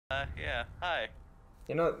Yeah, hi.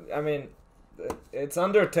 You know, I mean, it's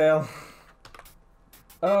Undertale.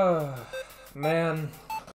 Oh, man.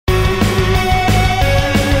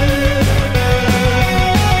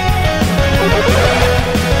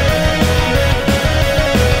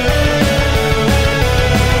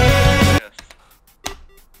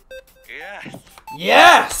 Yes.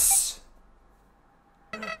 Yes!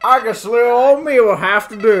 I guess little old me will have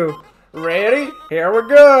to do. Ready? Here we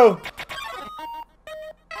go.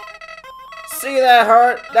 See that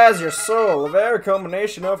heart? That's your soul, a very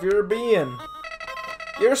combination of your being.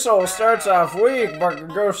 Your soul starts off weak, but can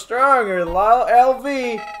grow stronger.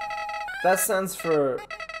 LV. That stands for...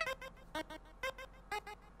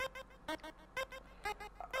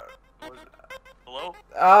 Hello?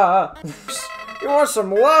 You want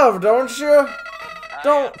some love, don't you?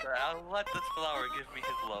 Don't... I'll let this flower give me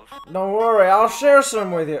his love. Don't worry, I'll share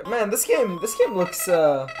some with you. Man, this game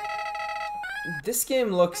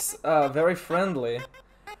looks very friendly.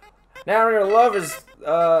 Now your love is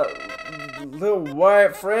little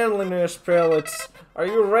white friendliness pellets. Are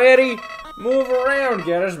you ready? Move around,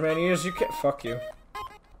 get as many as you can. Fuck you.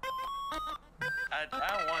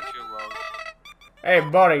 I want your love. Hey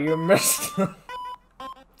buddy, you missed.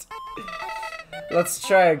 Let's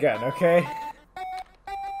try again, okay?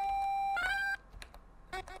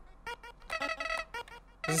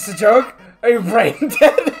 Is this a joke? Are you brain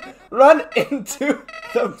dead? Run into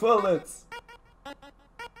the bullets.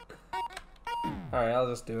 Alright, I'll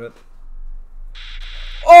just do it.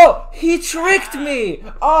 Oh! He tricked me!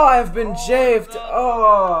 Oh, I've been japed!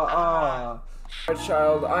 Oh.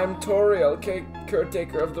 Child, I'm Toriel,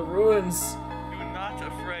 caretaker of the ruins. You're not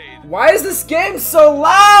afraid. Why is this game so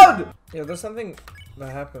loud? Yeah, there's something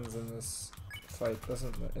that happens in this fight,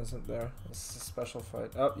 isn't there? It's a special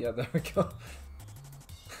fight. Oh, yeah, there we go.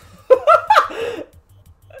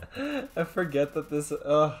 I forget that this.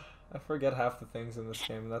 I forget half the things in this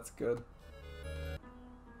game. That's good.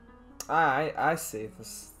 I see.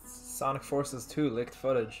 This Sonic Forces 2 leaked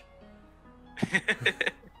footage.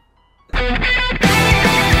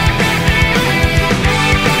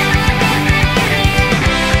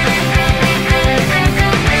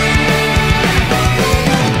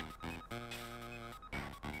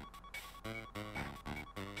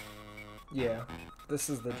 Yeah, this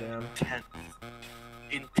is the jam.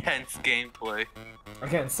 Intense gameplay.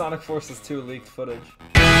 Again, Sonic Forces 2 leaked footage.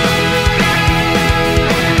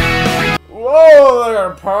 Whoa there,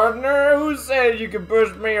 partner! Who said you could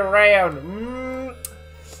push me around?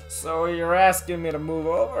 So you're asking me to move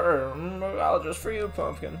over? I'll just for you,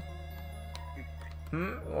 pumpkin.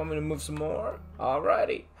 Want me to move some more?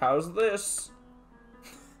 Alrighty. How's this?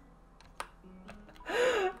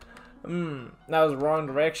 That was the wrong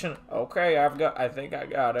direction. Okay, I think I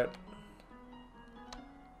got it.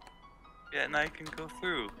 Yeah, now you can go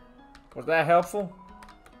through. Was that helpful?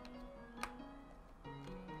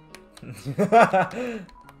 You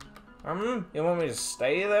want me to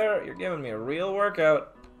stay there? You're giving me a real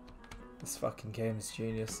workout. This fucking game is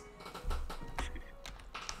genius.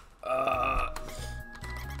 Oh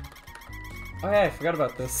yeah, I forgot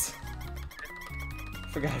about this.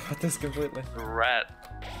 Forgot about this completely. Rat.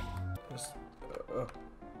 Just,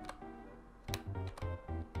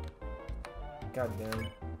 God damn.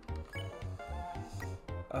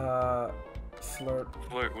 Flirt.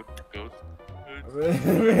 Flirt with the ghost.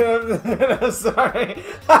 I'm sorry.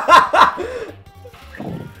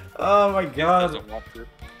 Oh my god.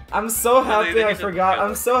 I'm so happy I forgot.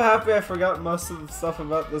 I'm so happy I forgot most of the stuff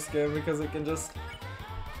about this game because it can just.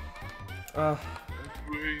 I'm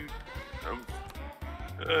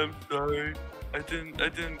sorry. I didn't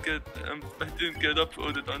get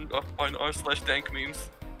uploaded on r/dank memes.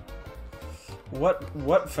 What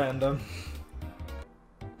fandom?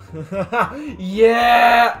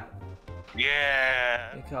 Yeah!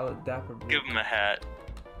 Yeah! You call it Dapper Blue. Give him a hat.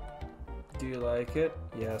 Do you like it?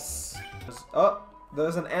 Yes. Oh!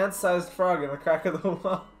 There's an ant-sized frog in the crack of the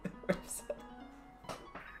wall.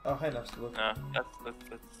 Oh, hi, Absolute. That's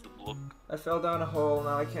the look. I fell down a hole,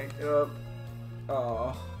 now I can't get up.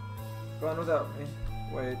 Oh. Run without me.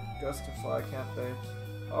 Wait, ghosts can fly, can't they?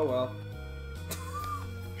 Oh well.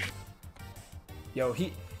 Yo,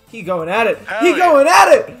 he going at it! Hell He yeah. going at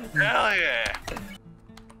it! Hell yeah!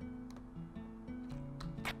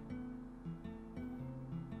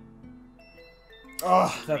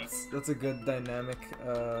 Oh, that's a good dynamic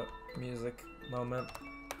music moment.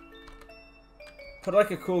 Put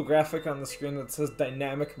like a cool graphic on the screen that says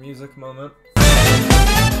dynamic music moment.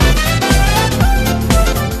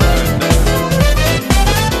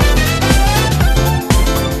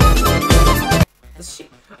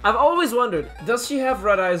 I've always wondered, does she have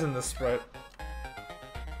red eyes in this sprite?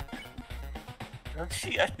 Does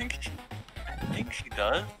she? I think she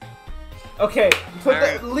does. Okay,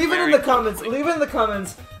 leave it in the comments. Quickly. Leave it in the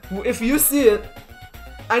comments. If you see it,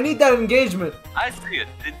 I need that engagement. I see it.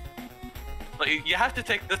 Like, you have to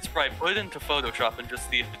take this sprite, put it into Photoshop, and just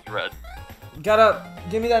see if it's red.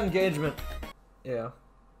 Give me that engagement. Yeah.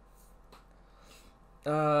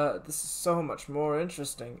 This is so much more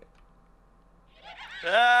interesting.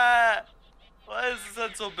 Ah! Why is his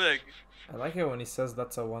head so big? I like it when he says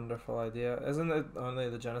that's a wonderful idea. Isn't it only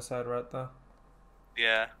the genocide rat though?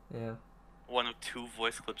 Yeah. Yeah. One of 2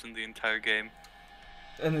 voice clips in the entire game.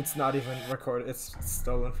 And it's not even recorded, it's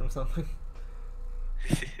stolen from something.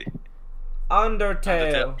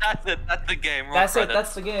 Undertale. That's it, that's the game. Roll That's it, credits.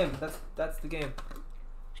 that's the game. That's the game.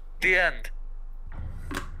 The end.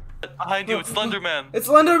 Behind you, it's Slenderman. It's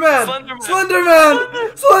Slenderman!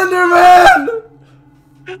 Slenderman! Slenderman!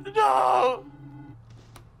 Slenderman! No!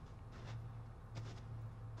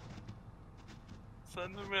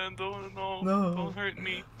 Slenderman, No. don't hurt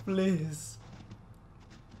me. Please.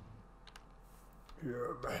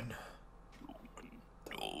 Human.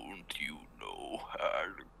 Don't you know how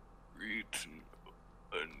to greet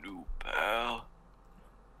a new pal?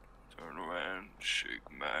 Turn around, shake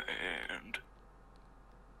my hand.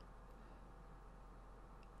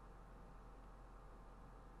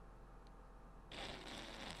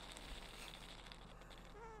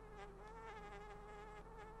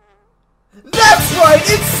 That's right!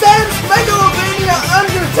 It's Sans Megalovania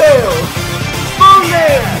Undertale! Full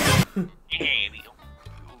name!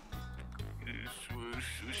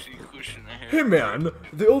 Hey man,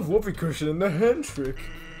 the old whoopee cushion and the hand trick.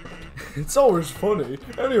 It's always funny.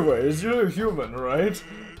 Anyways, you're a human, right?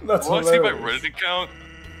 That's Want to see my hilarious. Reddit account?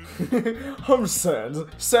 I'm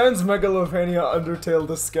Sans Megalovania Undertale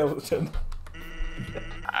the skeleton.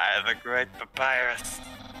 I have a great papyrus.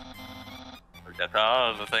 Forget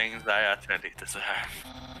all the things I utterly deserve.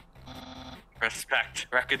 Respect,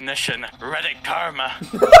 recognition, Reddit karma.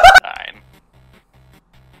 Fine.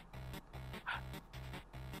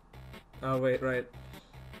 Oh wait, right.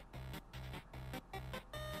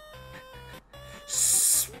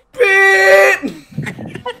 Spit!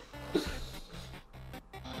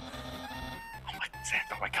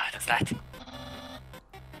 Oh my god, is that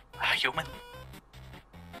a human?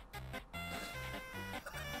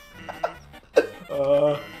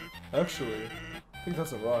 Actually, I think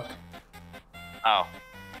that's a rock. Oh.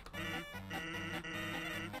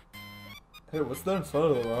 Hey, what's that in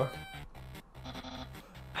front of the rock?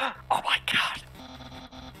 Oh my god.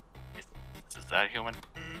 Is that a human?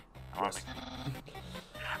 I don't Yes. think.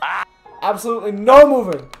 Ah! Absolutely no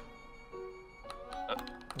moving!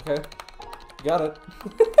 Okay, got it.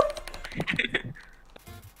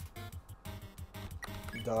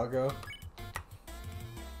 Doggo.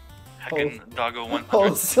 Heckin' Doggo 100.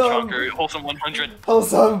 Wholesome. Chonker, Wholesome 100.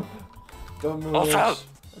 Wholesome! Don't move. Wholesome!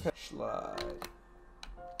 Okay. Slide.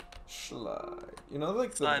 Slide. You know,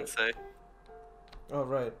 like the. Signs say. Oh,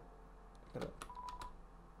 right. Got it.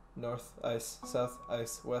 North, ice. South,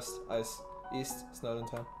 ice. West, ice. East, Snowden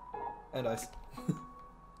Town. And ice.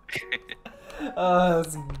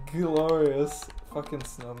 That's glorious. Fucking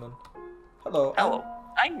snowman. Hello. Hello,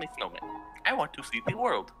 I'm a snowman. I want to see the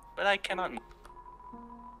world, but I cannot.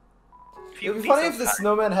 It'd be funny if the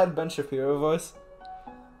snowman had Ben Shapiro voice.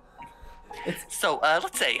 So,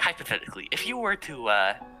 let's say, hypothetically, if you were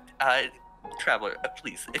to, Traveler,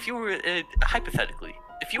 please, if you were, hypothetically,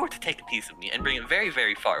 if you were to take a piece of me and bring it very,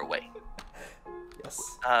 very far away,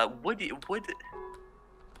 Yes. would...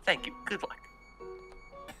 Thank you, good luck.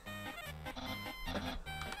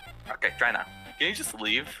 Okay, try now. Can you just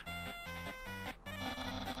leave?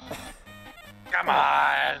 Come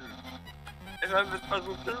on! It's not this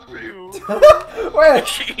puzzle for you. Wait!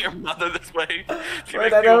 She your mother this way. She Wait,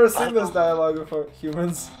 makes I've you a never seen this puzzle. dialogue before.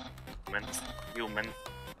 Humans.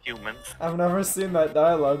 Humans. I've never seen that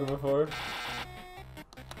dialogue before.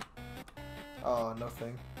 Oh,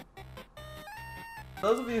 nothing.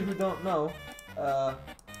 Those of you who don't know,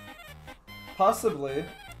 possibly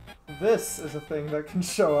this is a thing that can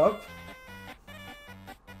show up.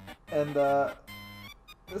 And,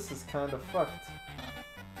 this is kind of fucked.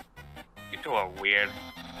 You two are weird.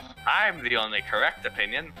 I'm the only correct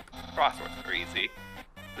opinion. Crosswords are easy.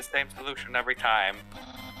 The same solution every time.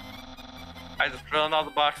 I just fill in all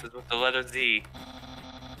the boxes with the letter Z.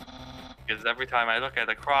 Because every time I look at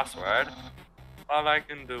a crossword, all I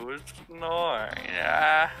can do is snore.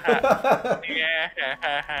 Yeah.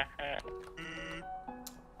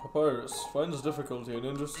 Papyrus finds difficulty in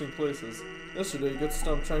interesting places. Yesterday, he gets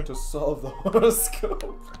stumped trying to solve the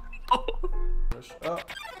horoscope. Oh.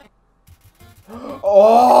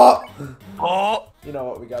 Oh! Oh! You know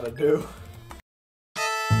what we gotta do.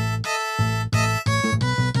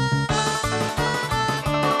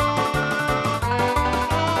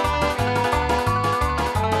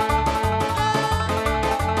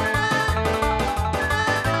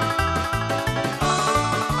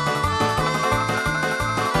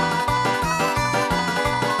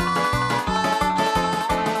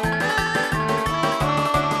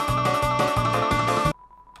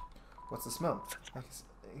 smell.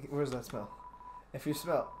 Where's that smell? If you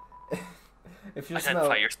smell. If you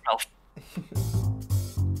Identify yourself.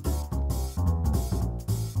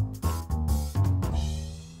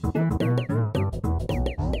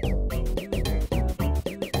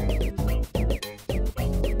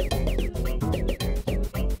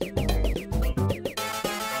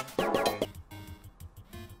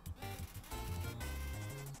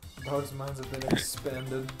 Dogs' minds have been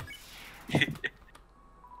expanded.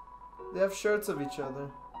 They have shirts of each other.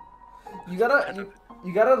 You gotta.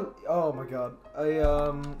 Oh my god.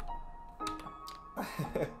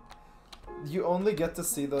 You only get to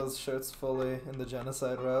see those shirts fully in the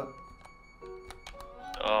genocide route.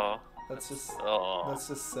 Oh. That's just. Oh. That's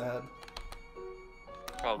just sad.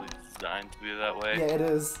 Probably designed to be that way. Yeah, it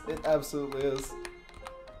is. It absolutely is.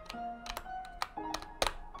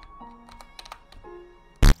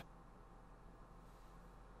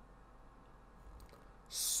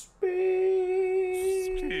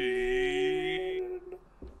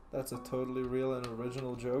 That's a totally real and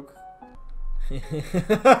original joke.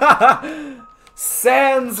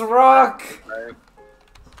 Sans rock!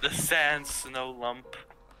 The sand snow lump.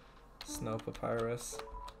 Snow papyrus.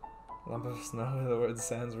 Lump of snow with the word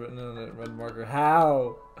sans written in a red marker.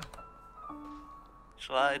 How?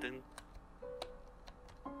 Sliding.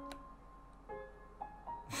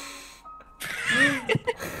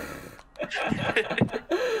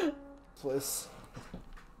 Place.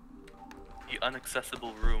 The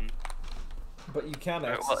inaccessible room. But you can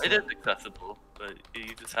access Well, it is accessible, but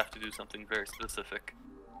you just have to do something very specific.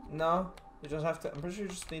 No, you just have to. I'm pretty sure you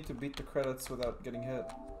just need to beat the credits without getting hit.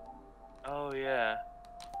 Oh yeah.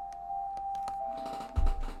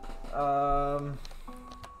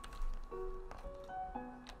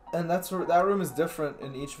 And that room is different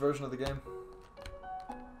in each version of the game.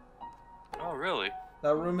 Oh really?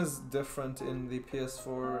 That room is different in the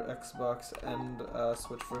PS4, Xbox, and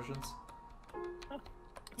Switch versions. Huh.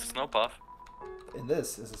 It's a snow puff. In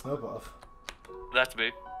this is a snow puff. That's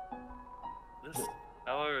big. This,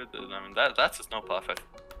 however, I mean that's a snow puff.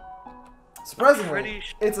 Surprisingly,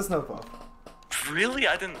 it's a snow puff. Really?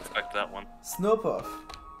 I didn't expect that one. Snow puff.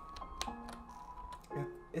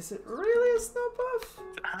 Is it really a snow puff?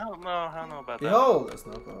 I don't know about that. Behold, a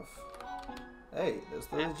snow puff. Hey, there's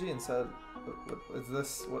the G inside. What is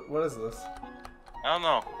this? What is this? I don't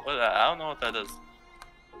know. I don't know what that is.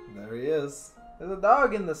 There he is. There's a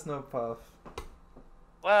dog in the snow puff.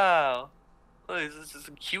 Wow. Look, this is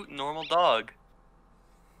a cute, normal dog.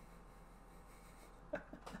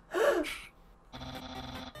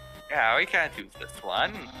 Yeah, we can't use this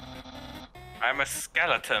one. I'm a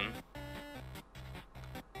skeleton.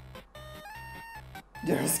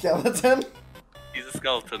 You're a skeleton? He's a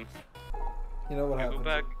skeleton. You know what Can I happens? go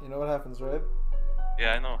back? You know what happens, right?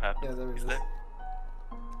 Yeah, I know what happened. Yeah, there he He's is. there.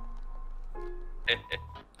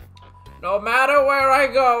 No matter where I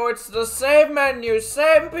go, it's the same menu,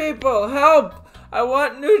 same people. Help! I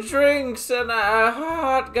want new drinks and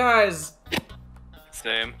hot guys.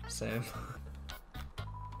 Same. Same.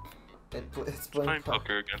 It's Playing playing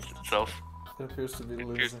poker against itself. It appears to be It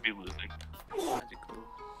appears to losing. be losing. Magical.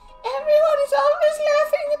 Everyone is always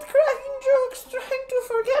laughing and cracking jokes, trying to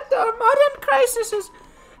forget our modern crises.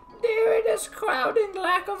 During this crowding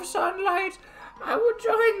lack of sunlight, I would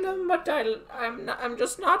join them, but I'm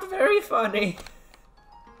just not very funny.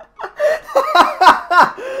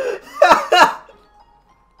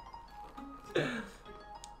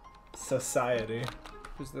 Society.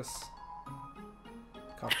 Who's this?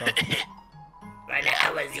 Cough, cough. When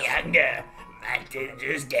I was younger, my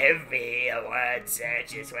teachers gave me a word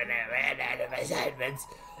searches when I ran out of assignments.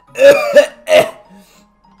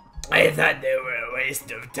 I thought they were a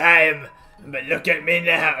waste of time, but look at me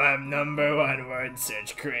now, I'm #1 word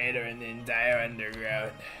search creator in the entire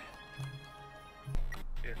underground.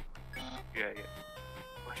 Yeah.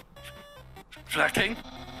 What? Flirting?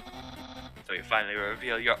 So you finally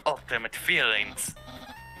reveal your ultimate feelings.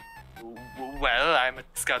 Well, I'm a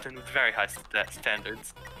skeleton with very high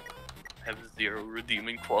standards. I have 0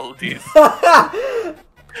 redeeming qualities.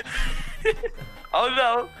 Oh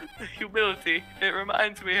no! Humility. It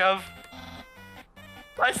reminds me of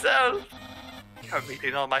myself. You're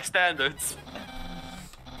meeting all my standards.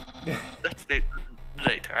 Let's date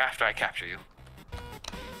later, after I capture you.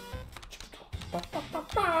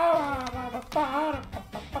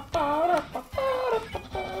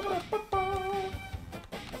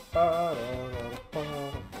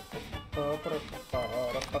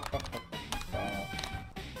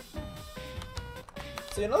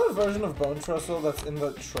 See, another version of Bone Trestle that's in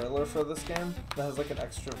the trailer for this game that has like an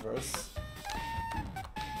extra verse.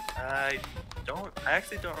 I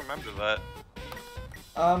actually don't remember that.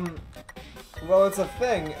 Well, it's a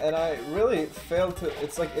thing, and I really failed to.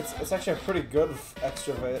 It's like it's actually a pretty good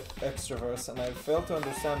extraverse, and I failed to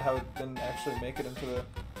understand how it didn't actually make it into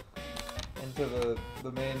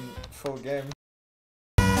the main full game.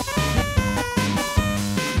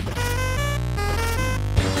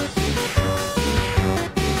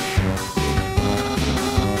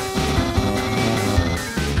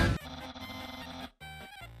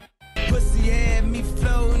 Pussy had me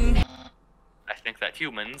floating. I think that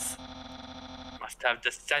humans must have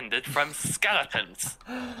descended from skeletons.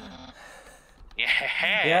 Yeah.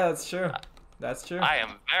 Yeah, that's true. That's true. I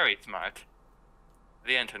am very smart.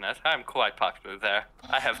 The internet, I'm quite popular there.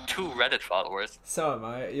 I have 2 Reddit followers. So am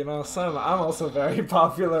I. You know, I'm also very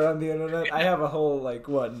popular on the internet. I have a whole, like,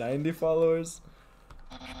 what, 90 followers?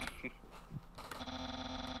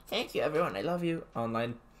 Thank you, everyone. I love you.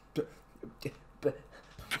 Online.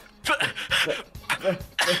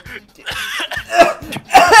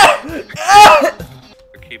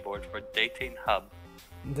 Keyboard for dating hub.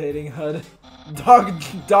 Dating HUD.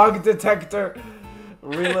 Dog detector.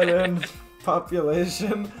 Reel it in.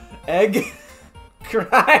 Population. Egg.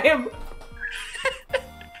 Crime.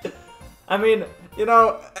 I mean,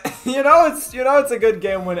 it's a good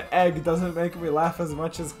game when egg doesn't make me laugh as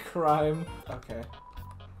much as crime. Okay.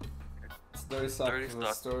 It's 30 seconds with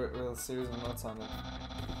a story with a series of notes on it.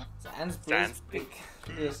 Sans, please speak.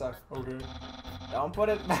 Okay. Don't put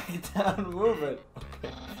it back down, move it.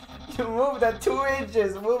 Okay. You moved at 2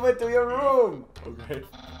 inches, move it to your room. Okay.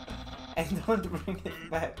 And don't bring it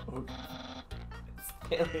back. Okay. It's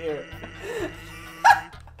still here.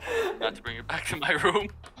 Not to bring it back to my room.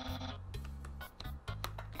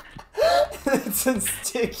 It's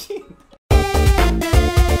sticky.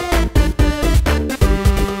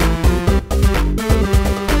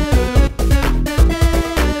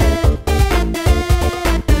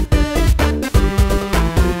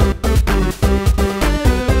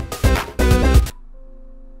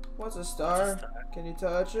 What's a star? Can you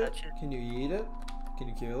touch it? Can you eat it? Can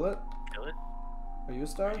you kill it? Kill it? Are you a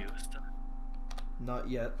star? Are you a star? Not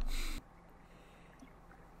yet.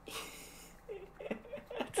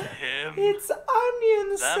 It's him. It's Onion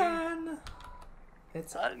Them. San.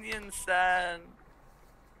 It's Onion San.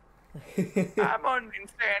 I'm Onion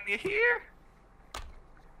San, you hear?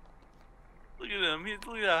 Look at him.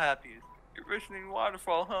 Look at how happy he is. You're visiting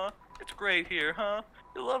Waterfall, huh? It's great here, huh?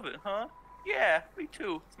 You love it, huh? Yeah, me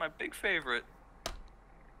too. It's my big favorite.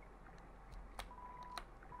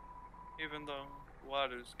 Even though the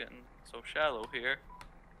water's getting so shallow here,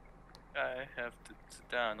 I have to sit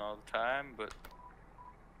down all the time, but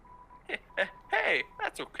hey,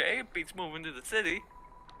 that's okay. It beats moving to the city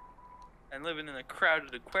and living in a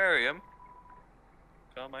crowded aquarium.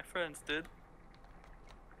 All my friends did.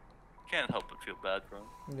 Can't help but feel bad for them.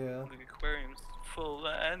 yeah. The aquarium's full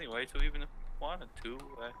anyway, so even if I wanted to,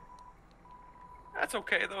 that's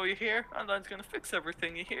okay though, you hear? Online's gonna fix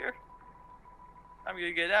everything, you hear? I'm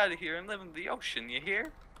gonna get out of here and live in the ocean, you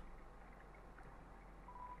hear?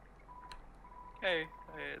 Hey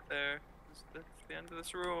there. That's the end of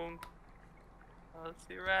this room. I'll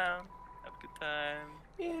see you around. Have a good time.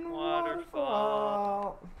 In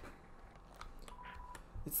Waterfall.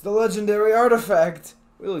 It's the legendary artifact.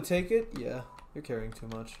 Will you take it? Yeah. You're carrying too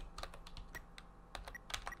much.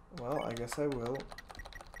 Well, I guess I will.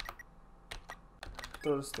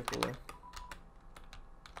 Throw the stick away.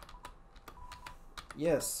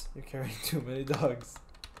 Yes, you're carrying too many dogs.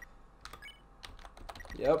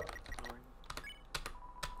 Yep.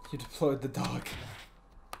 You deployed the dog.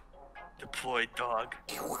 Deployed dog.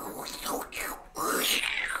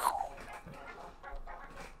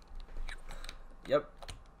 Yep.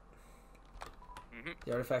 Mm-hmm.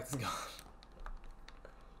 The artifact is gone.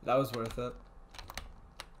 That was worth it.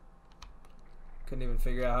 Couldn't even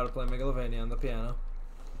figure out how to play Megalovania on the piano.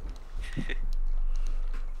 The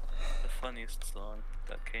funniest song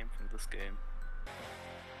that came from this game.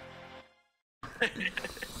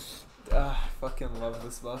 Fucking love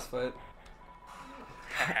this boss fight.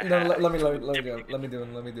 No, let me do him. Let me do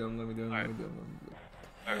him.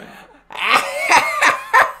 Alright.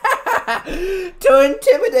 Too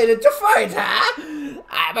intimidated to fight, huh?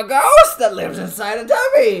 I'm a ghost that lives inside a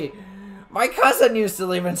dummy. My cousin used to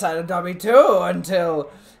live inside a dummy too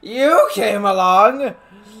until you came along.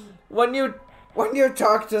 When you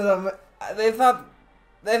talked to them, they thought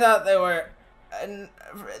they were in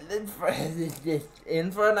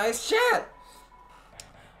for a nice chat.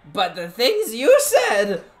 But the things you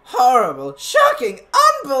said, horrible, shocking,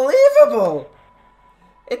 unbelievable.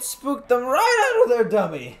 It spooked them right out of their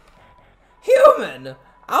dummy. Human,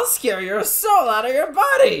 I'll scare your soul out of your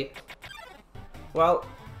body. Well,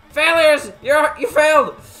 Failures! You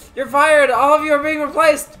failed! You're fired! All of you are being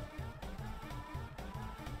replaced!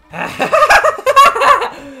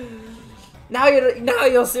 Now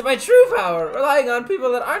you'll see my true power, relying on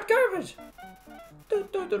people that aren't garbage.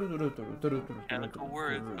 Mechanical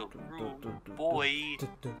words, boy.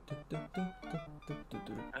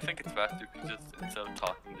 I think it's faster because just instead of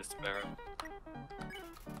talking to Sparrow.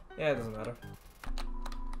 Yeah, it doesn't matter. It's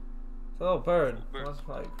a little bird. Let's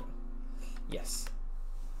fly. Yes.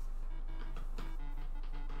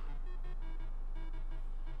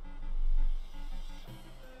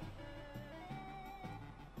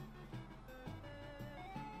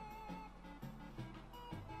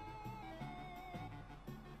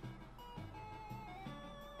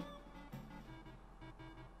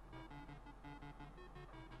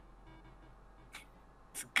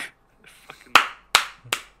 Fucking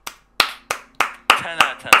 10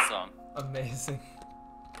 out of 10 song. Amazing.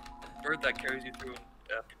 Bird that carries you through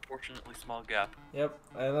a proportionately small gap. Yep,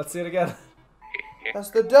 and let's see it again. That's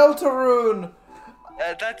the Deltarune!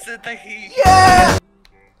 That's it. Yeah!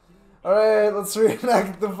 Alright, let's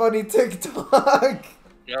reenact the funny TikTok.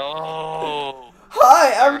 No.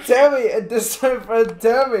 Hi, I'm Tammy, and this is my friend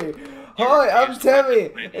Tammy. Hi, I'm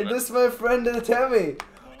Tammy, and this is my friend Tammy.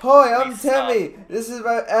 Hi, I'm Tammy. This is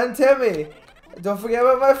my Aunt Tammy. Don't forget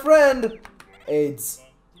about my friend. AIDS.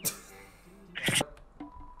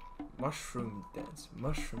 Mushroom dance,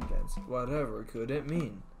 whatever could it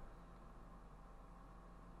mean?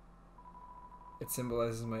 It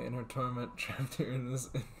symbolizes my inner torment trapped here in this,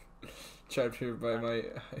 trapped here by my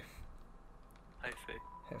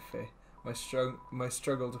Hefe. My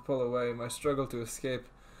struggle to pull away, my struggle to escape,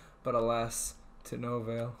 but alas, to no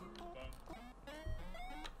avail.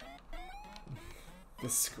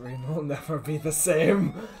 This screen will never be the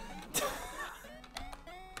same.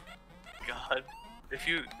 God, if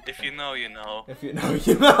you know, you know. If you know,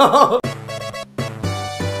 you know.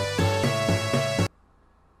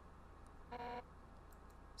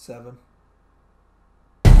 Seven.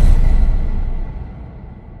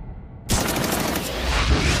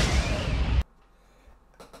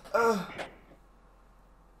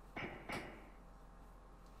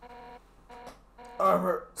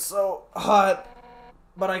 Armor, so hot,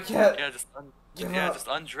 but I can't. Yeah, just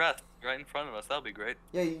undress right in front of us. That'll be great.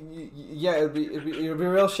 Yeah, yeah. It'd be a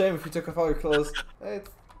real shame if you took off all your clothes. Hey,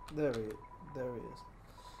 there he is.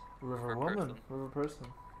 River woman, river person.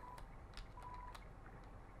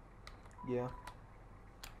 Yeah.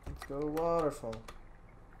 Let's go waterfall.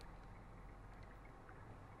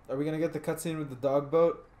 Are we gonna get the cutscene with the dog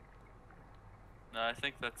boat? No, I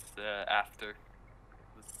think that's after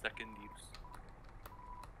the second use.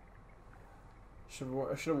 I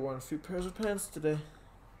should have worn a few pairs of pants today.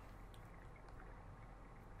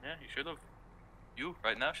 Yeah, you should have. You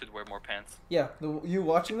right now should wear more pants. Yeah, you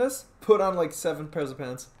watching this? Put on like 7 pairs of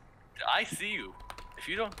pants. I see you. If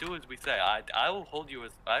you don't do as we say, I will hold you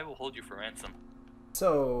for ransom.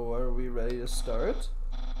 So, are we ready to start?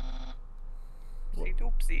 Oopsie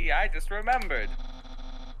doopsie, I just remembered.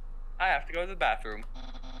 I have to go to the bathroom.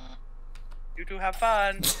 You two have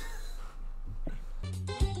fun.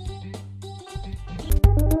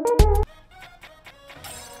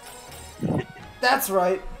 That's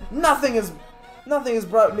right. Nothing has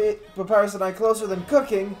brought me Papyrus and I closer than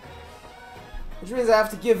cooking. Which means I have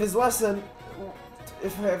to give his lesson.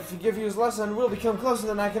 If you give you his lesson, we'll become closer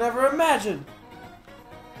than I can ever imagine.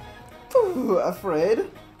 Ooh, afraid?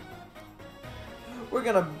 We're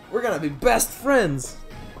gonna be best friends.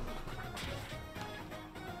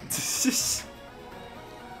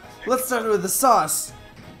 Let's start with the sauce.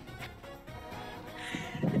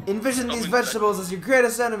 Envision these vegetables as your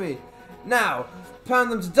greatest enemy. Now,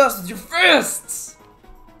 pound them to dust with your fists.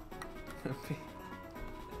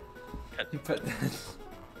 You put that.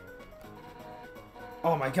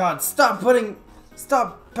 Oh my God! Stop petting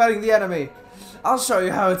the enemy. I'll show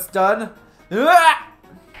you how it's done.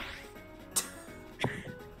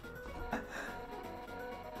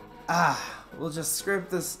 We'll just scrape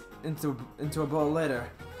this into a bowl later.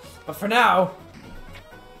 But for now,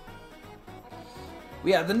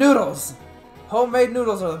 we have the noodles. Homemade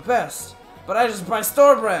noodles are the best, but I just buy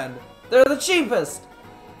store brand. They're the cheapest.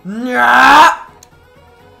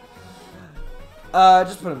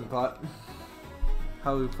 Just put them in the pot.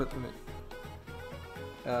 How do we put them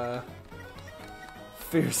in?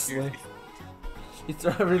 Fiercely. You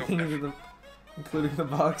throw everything into the, including the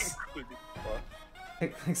box.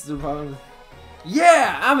 It clicks to the bottom.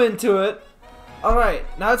 Yeah, I'm into it. All right,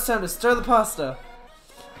 now it's time to stir the pasta.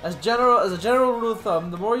 As a general rule of thumb,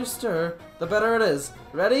 the more you stir, the better it is.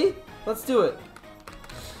 Ready? Let's do it.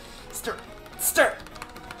 Stir, stir.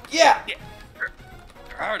 Yeah.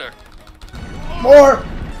 Harder. More!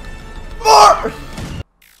 More!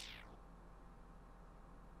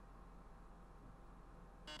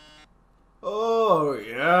 Oh,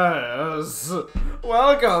 yes.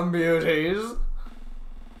 Welcome, beauties.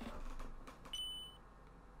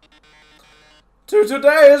 To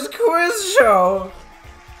today's quiz show.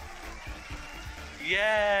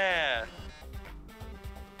 Yeah.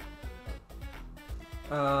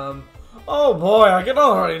 Oh boy, I can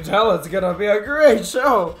already tell it's gonna be a great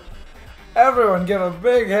show. Everyone give a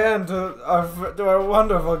big hand to our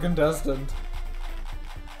wonderful contestant.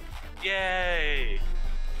 Yay.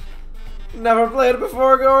 Never played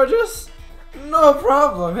before, gorgeous? No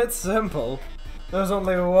problem, it's simple. There's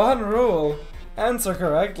only one rule. Answer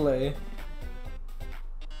correctly,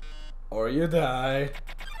 or you die.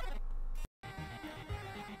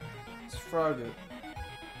 It's Froggy.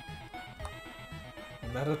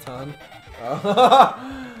 Metaton.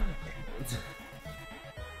 Oh.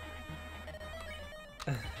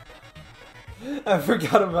 I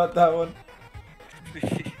forgot about that one.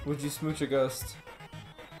 Would you smooch a ghost?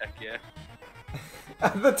 Heck yeah.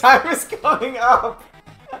 The time is going up!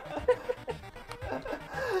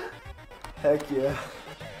 Heck yeah.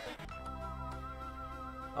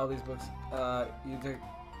 All these books.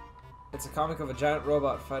 It's a comic of a giant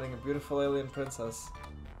robot fighting a beautiful alien princess.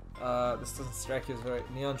 This doesn't strike you as very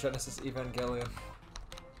Neon Genesis Evangelion.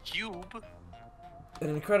 Cube? An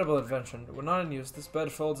incredible invention. When not in use, this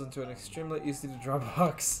bed folds into an extremely easy to draw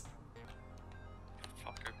box.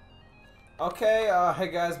 Fucker. Okay,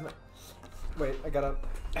 hey guys. Wait, I gotta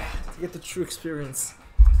to get the true experience.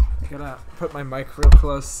 I gotta put my mic real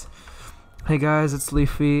close. Hey guys, it's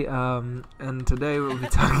Leafy, and today we'll be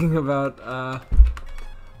talking about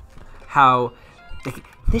how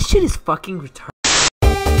this shit is fucking retarded.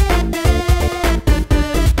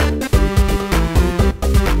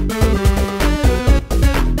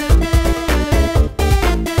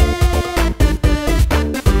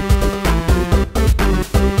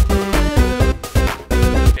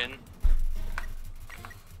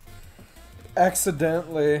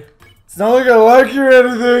 Accidentally. It's not like I like you or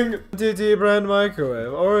anything! MTT brand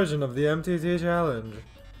microwave. Origin of the MTT challenge.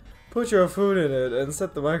 Put your food in it and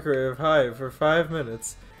set the microwave high for 5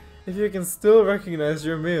 minutes. If you can still recognize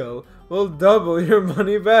your meal, we'll double your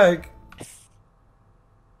money back.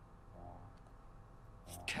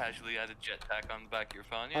 Casually add a jetpack on the back of your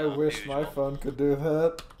phone. I wish my phone could do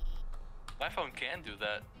that. My phone can do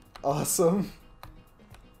that. Awesome.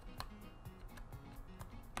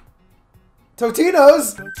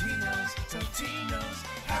 Totino's! Totino's,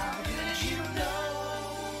 how did you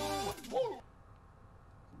know?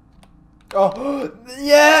 Oh,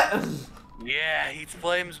 yeah! Yeah, he's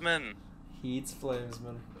Flamesman. Heats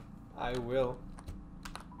Flamesman. I will.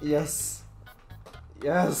 Yes.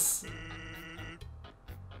 Yes.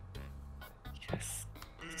 Yes.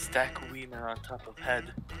 Stack wiener on top of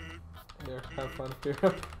head. Here, have fun here.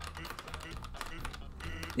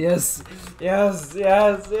 Yes, yes,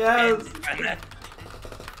 yes, yes!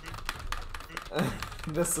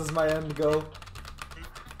 This is my end goal.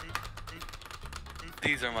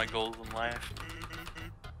 These are my goals in life.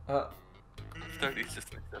 30 is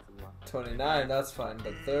just an excessive one. 29, that's fine,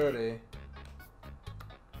 but 30.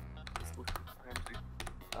 Just look empty.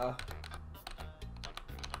 I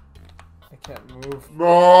can't move.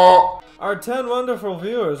 No! Our 10 wonderful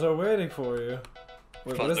viewers are waiting for you.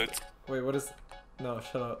 Wait, what is? Wait, what is? No,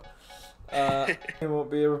 shut up. We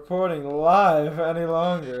won't be reporting live any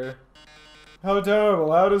longer. How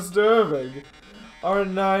terrible, how disturbing. Our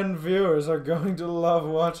 9 viewers are going to love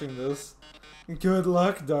watching this. Good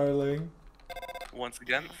luck, darling. Once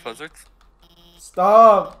again, Fuzzards.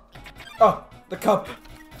 Stop! Oh, the cup.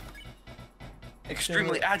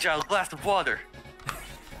 Extremely agile glass of water.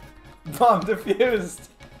 Bomb defused.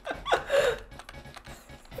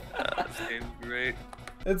 This game's great.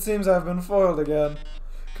 It seems I've been foiled again.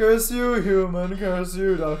 Curse you, human. Curse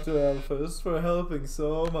you, Dr. Alphys, for helping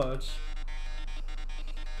so much.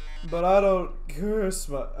 But I don't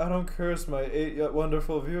curse my 8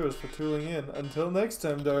 wonderful viewers for tuning in. Until next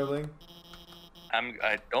time, darling.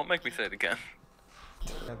 Don't make me say it again.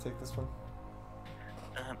 Can I take this one?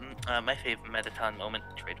 My favorite Metaton moment,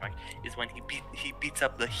 trademark, is when he beats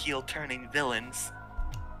up the heel-turning villains.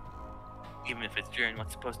 Even if it's during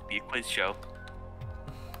what's supposed to be a quiz show.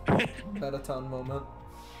 Metaton moment.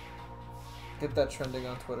 Get that trending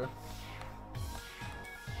on Twitter.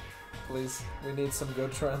 Please, we need some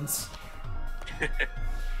good trends.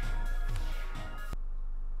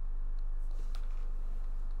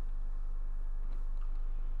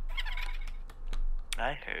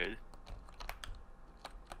 I heard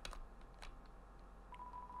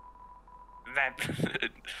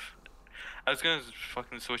I was gonna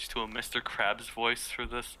fucking switch to a Mr. Krabs voice for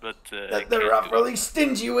this, but I That they're can't do it. awfully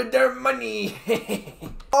stingy with their money.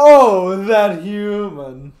 Oh, that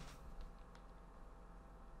human.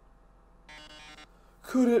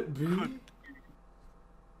 Could it be?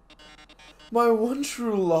 My one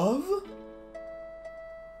true love?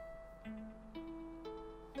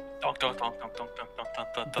 Donk, donk, donk, donk, donk, donk,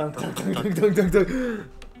 donk, donk, Dun, donk, dun, donk, dun, donk, dun, dun, dun, dun.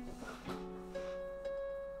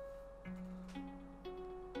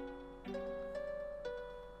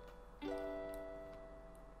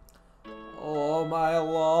 Oh, my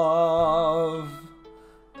love,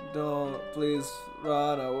 don't please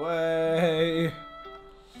run away.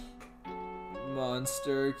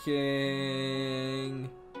 Monster King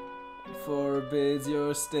forbids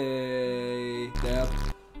your stay.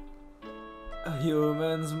 Death.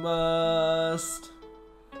 Humans must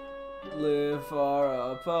live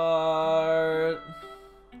far apart,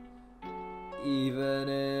 even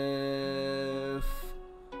if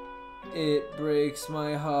it breaks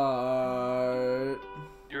my heart.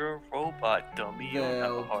 You're a robot, dummy. You don't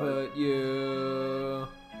have a They'll heart. put you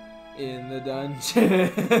in the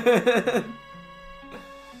dungeon.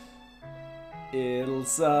 It'll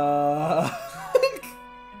suck,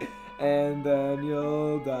 and then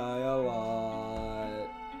you'll die a lot.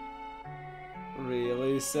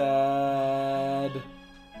 Really sad.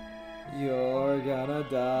 You're gonna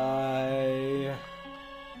die.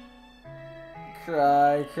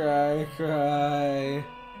 Cry, cry, cry.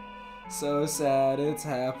 So sad it's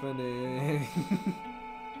happening.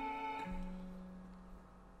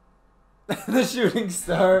 The shooting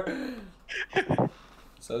star.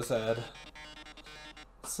 So sad.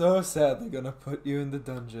 So sad they're gonna put you in the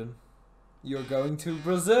dungeon. You're going to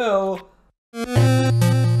Brazil.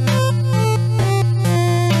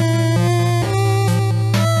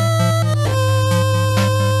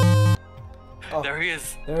 Oh, There he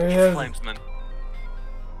is. there he He's is. Flamesman.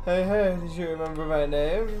 Hey, hey, did you remember my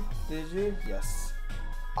name? Did you? Yes.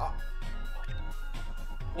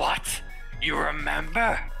 What? You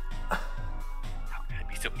remember? How can I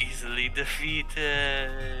be so easily defeated?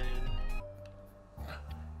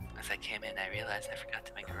 As I came in, I realized I forgot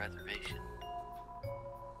to make a reservation.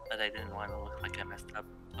 But I didn't want to look like I messed up,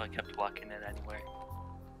 so I kept walking in anyway.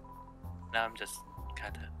 Now I'm just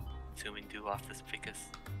kinda zooming due off this ficus.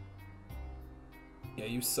 Yeah,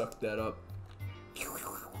 you sucked that up.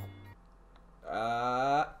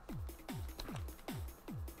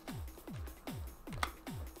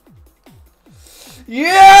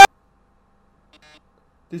 Yeah!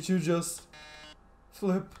 Did you just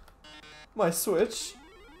flip my switch?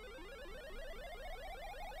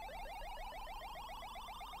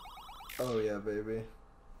 Oh yeah, baby.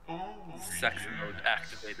 Sex mode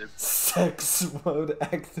activated. Sex mode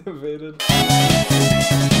activated.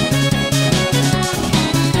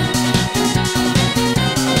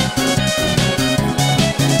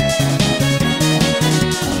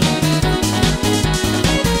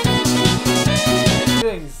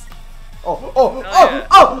 Things. Oh, yeah.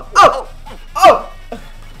 oh!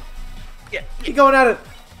 Yeah. Keep going at it.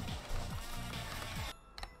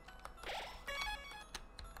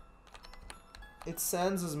 It's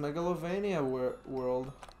Sans' Megalovania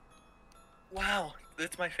world. Wow,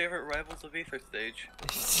 it's my favorite Rivals of Aether stage.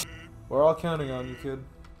 We're all counting on you, kid.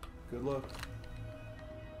 Good luck.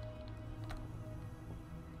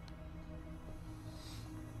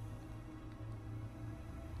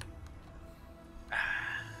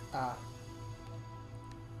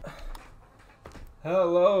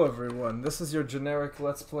 Hello everyone, this is your generic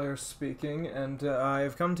Let's Player speaking, and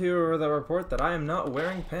I've come to you with a report that I am not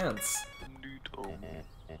wearing pants. Oh,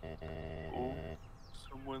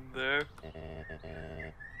 someone there?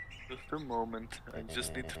 Just a moment, I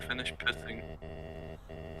just need to finish pissing.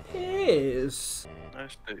 Yes.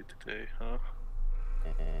 Nice day today, huh?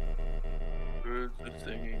 Birds are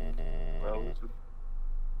singing, flowers are...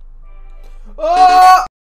 Oh!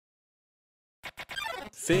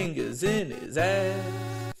 Fingers in his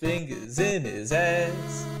ass, fingers in his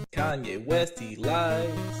ass. Kanye West he lies.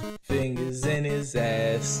 Fingers in his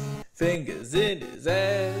ass, fingers in his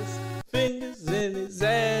ass, fingers in his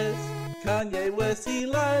ass. Kanye West he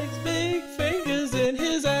likes big fingers in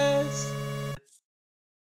his ass.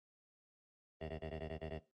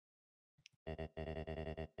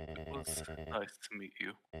 It was nice to meet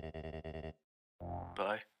you.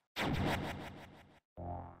 Bye.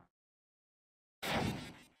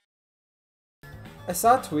 I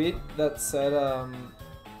saw a tweet that said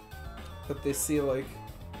that they see like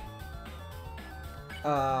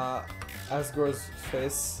Asgore's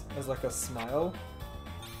face as like a smile.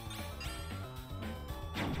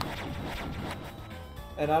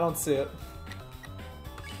 And I don't see it.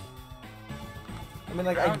 I mean,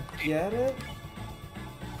 like, I get it.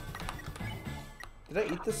 Did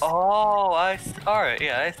I eat this? Oh, alright,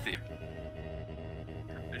 yeah, I see.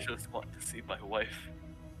 I just want to see my wife.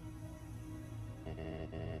 I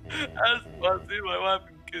just want to see my wife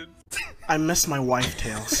and kids. I miss my wife,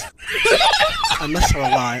 Tails. I miss her a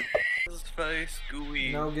lot. This is very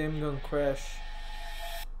gooey. Now game gonna crash.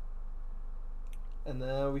 And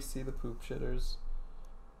now we see the poop shitters.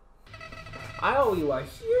 I owe you a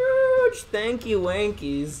huge thank you,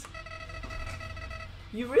 Wankies.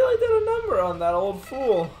 You really did a number on that old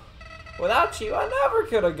fool. Without you, I never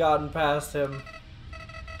could have gotten past him.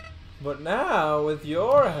 But now, with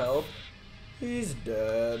your help, he's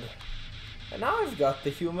dead. And I've got the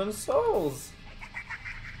human souls.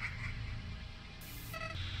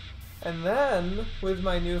 And then, with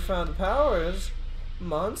my newfound powers,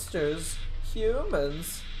 monsters,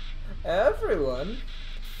 humans, everyone,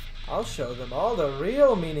 I'll show them all the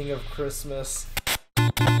real meaning of Christmas.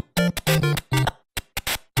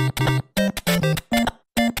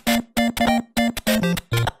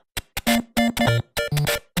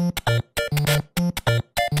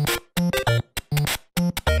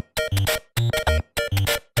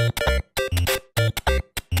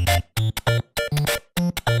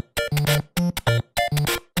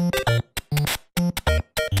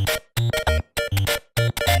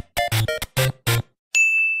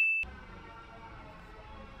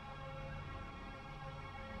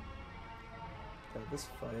 This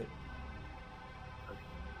fight.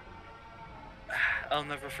 I'll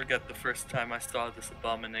never forget the first time I saw this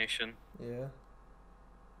abomination. Yeah.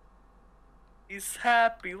 He's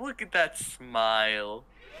happy. Look at that smile.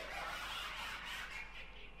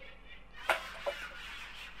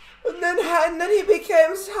 And then he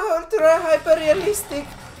became ultra hyper realistic,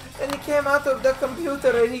 and he came out of the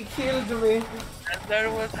computer and he killed me. And there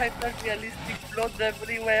was hyper-realistic blood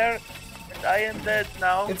everywhere. And I am dead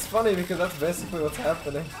now. It's funny because that's basically what's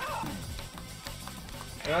happening.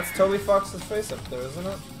 And that's Toby Fox's face up there, isn't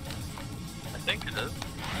it? I think it is.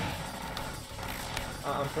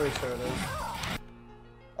 I'm pretty sure it is.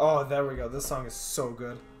 Oh, there we go. This song is so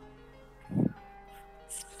good.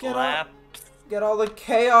 Slap. Get all the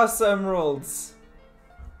Chaos Emeralds.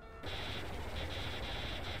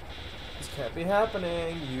 This can't be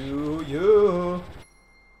happening. You.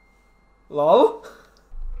 LOL?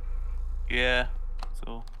 Yeah.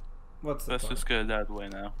 So What's the let's point? just get it out of the way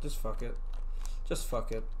now. Just fuck it. Just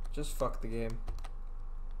fuck it. Just fuck the game.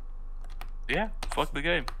 Yeah. Fuck the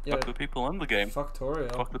game. Yeah. Fuck the people in the game. Fuck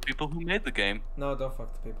Toriel. Fuck the people who made the game. No, don't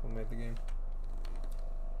fuck the people who made the game.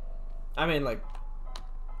 I mean, like,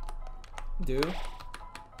 do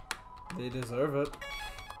they deserve it?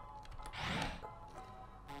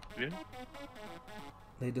 Yeah.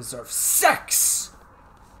 They deserve sex.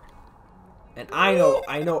 And I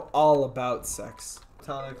know all about sex.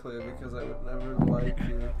 Technically, because I would never like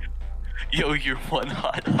you. Yo, you're one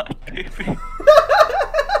hot baby.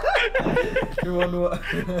 You wonder what?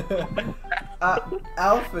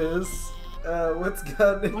 Alphys, what's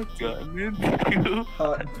gun? What's gun into you?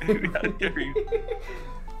 Hot Baby, how baby. dare you?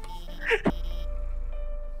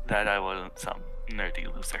 That I wasn't some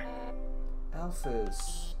nerdy loser.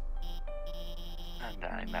 Alphys.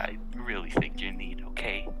 And I really think you're neat,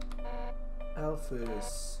 okay?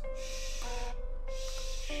 Alphys.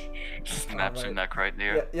 Snaps her Alright. neck right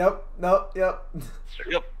there. Yep. No. Yep.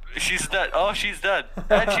 Yep. She's dead. Oh, she's dead.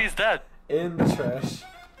 And she's dead. In the trash,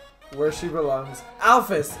 where she belongs.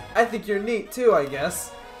 Alphys, I think you're neat too, I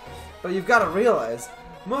guess. But you've got to realize,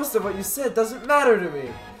 most of what you said doesn't matter to me.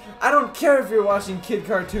 I don't care if you're watching kid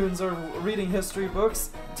cartoons or reading history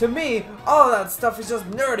books. To me, all that stuff is just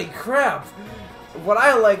nerdy crap. What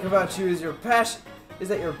I like about you is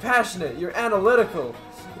that you're passionate, you're analytical.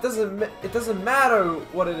 It doesn't matter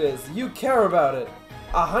what it is. You care about it.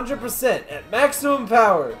 100% at maximum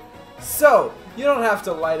power. So, you don't have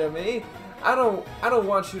to lie to me. I don't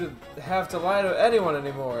want you to have to lie to anyone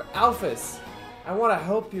anymore. Alphys, I want to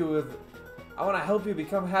help you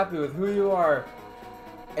become happy with who you are.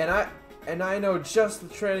 And I know just the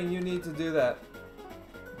training you need to do that.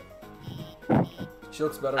 She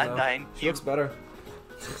looks better now. She looks better.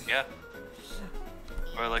 Yeah.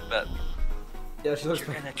 Or like that. Yeah, she looks You're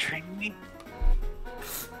better. gonna train me?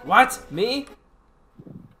 What? Me?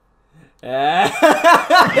 Nah,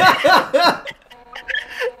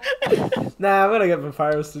 I'm gonna get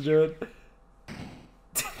Papyrus to do it.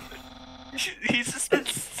 He's just been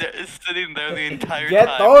sitting there the entire Get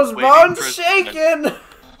time. those waiting bones for- shaking!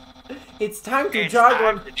 It's time to It's jog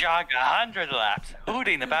time one. to jog 100 laps,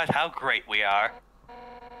 hooting about how great we are.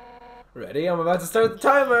 Ready? I'm about to start the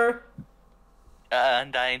timer.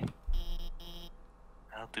 And I'll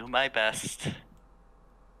do my best.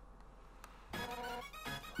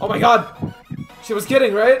 Oh my god! She was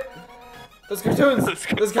kidding, right? Those cartoons,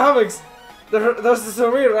 those comics, those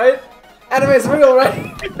are real, right? Anime's real,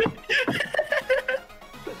 right?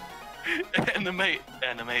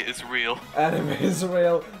 Anime is real. Anime is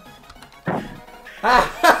real.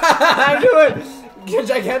 I knew it!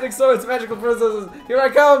 Gigantic swords, magical princesses, here I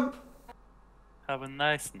come! Have a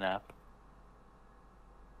nice nap.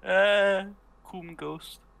 Cool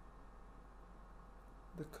ghost.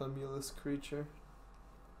 The cumulus creature.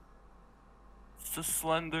 It's the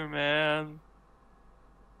Slender Man.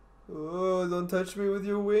 Oh, don't touch me with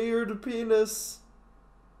your weird penis.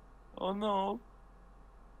 Oh no.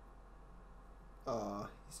 Aw,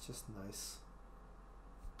 he's just nice.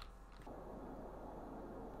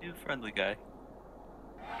 He's a friendly guy.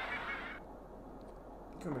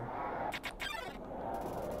 Come here.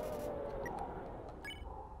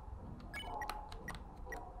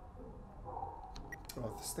 Oh,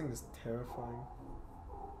 this thing is terrifying.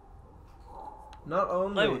 Not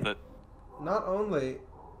Play with only, it. not only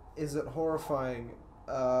is it horrifying,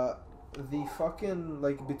 the fucking,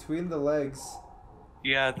 like, between the legs.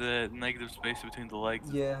 Yeah, the negative space between the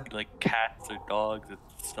legs. Yeah. Like cats or dogs,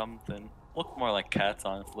 it's something. Look more like cats,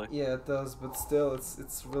 honestly. Yeah, it does, but still,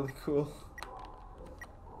 it's really cool.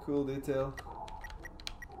 Cool detail.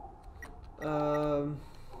 I'm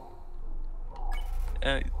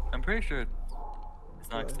pretty sure it's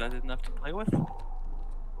not What? excited enough to play with.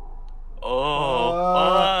 Oh.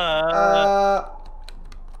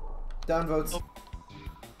 Downvotes.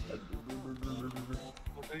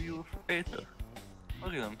 What are you afraid of?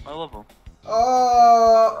 Look at him. I love him.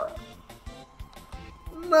 Oh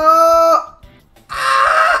no!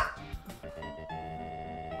 Ah!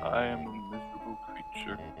 I am a miserable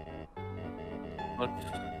creature. But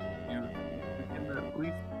you can at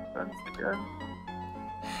least be friends again.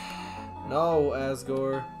 No,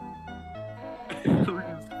 Asgore.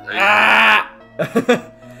 Ah!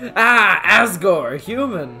 Asgore,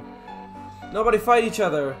 human. Nobody fight each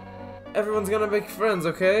other. Everyone's gonna make friends,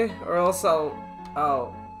 okay? Or else I'll.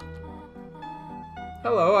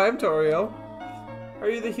 Hello, I'm Toriel. Are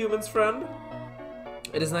you the human's friend?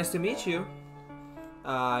 It is nice to meet you.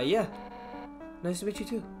 Yeah. Nice to meet you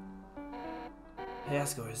too. Hey,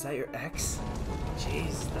 Asgore, is that your ex?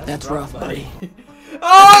 Jeez, That's rough, buddy.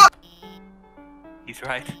 Oh! He's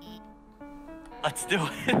right. Let's do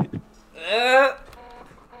it.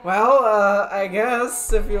 Well, I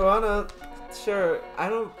guess if you wanna, sure. I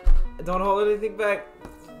don't hold anything back.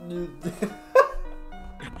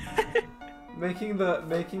 making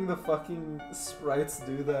the fucking sprites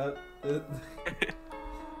do that.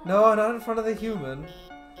 No, not in front of the human.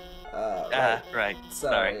 Right.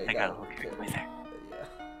 Sorry, I gotta look your way there.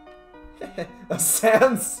 Yeah. A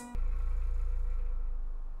sense.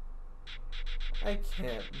 I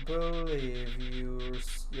can't believe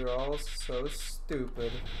you're all so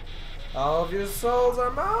stupid. All of your souls are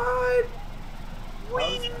mine!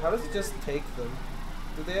 How does it just take them?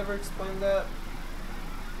 Did they ever explain that?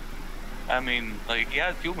 I mean, like, he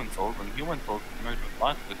has human souls, and human souls merge with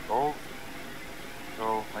monster souls.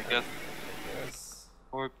 So, I guess, Yes.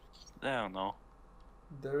 or, I don't know.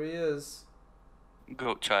 There he is.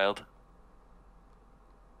 Goat child.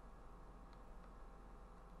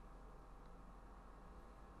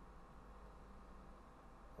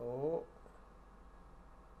 Oh.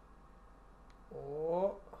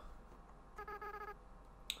 Oh.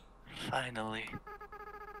 Finally.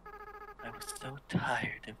 I was so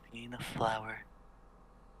tired of being a flower.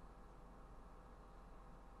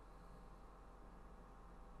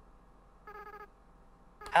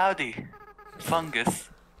 Howdy, fungus.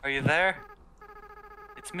 Are you there?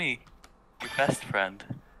 It's me, your best friend.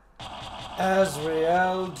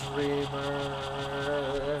 Azrael Dreamer.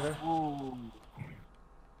 Ooh.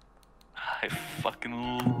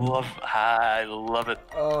 I love it.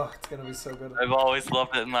 Oh, it's gonna be so good. I've always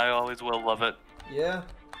loved it and I always will love it. Yeah.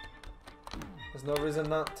 There's no reason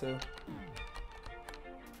not to.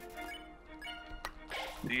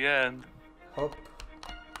 The end. Hope.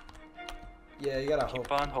 Yeah, you gotta hope.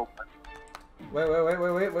 Keep on hoping.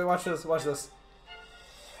 Wait, watch this.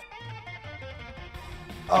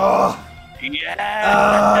 Oh! Yeah!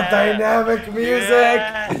 Ah, dynamic music!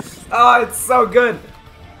 Yes! Oh, it's so good!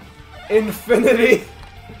 Infinity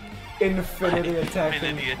attacking.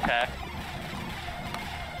 Infinity attack.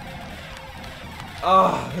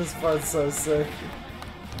 Oh, this part's so sick.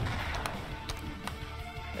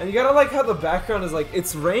 And you gotta like how the background is like,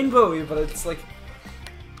 it's rainbowy, but it's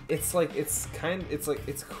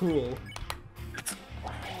cool.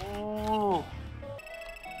 Ooh.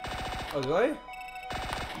 Oh, do I?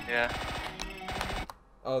 Yeah.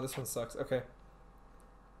 Oh, this one sucks. Okay.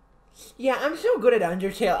 Yeah, I'm so good at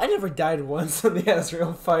Undertale. I never died once in the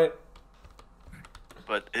Ezreal fight.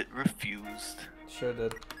 But it refused. Sure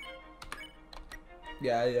did.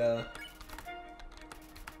 Yeah,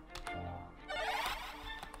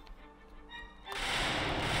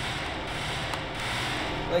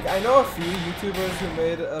 like, I know a few YouTubers who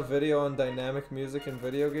made a video on dynamic music in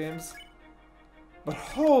video games. But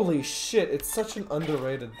holy shit, it's such an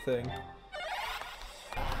underrated thing.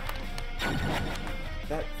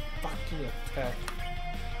 That fucking attack.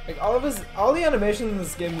 Like, all the animations in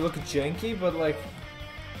this game look janky, but like...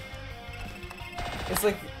 It's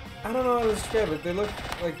like, I don't know how to describe it. They look,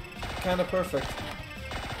 like, kinda perfect.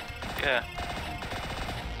 Yeah.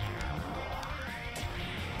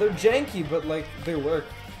 They're janky, but like, they work.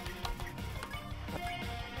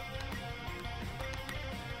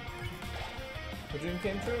 The dream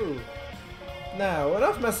came true. Now,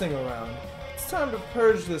 enough messing around. It's time to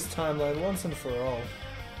purge this timeline once and for all.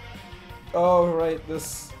 Oh, right,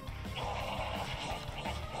 this...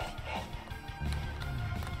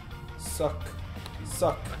 Suck.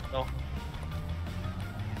 No.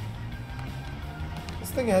 This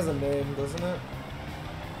thing has a name, doesn't it?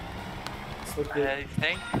 It's like the I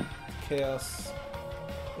think. chaos.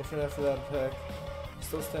 If you're not for that attack, you're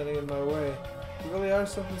still standing in my way. You really are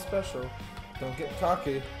something special. Don't get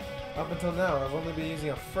cocky. Up until now, I've only been using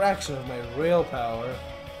a fraction of my real power.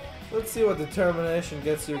 Let's see what determination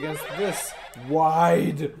gets you against this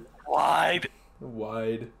wide.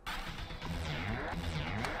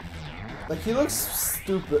 Like, he looks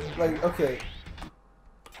stupid. Like, okay.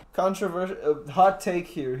 Controversial. Hot take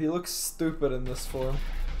here. He looks stupid in this form.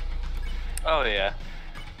 Oh yeah.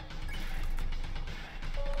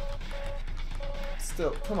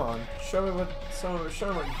 Still, come on. Show me what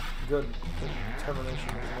good determination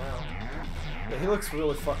is now. Yeah, he looks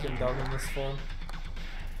really fucking dumb in this form.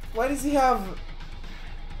 Why does he have...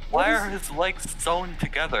 Why are his legs sewn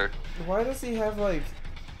together? Why does he have, like...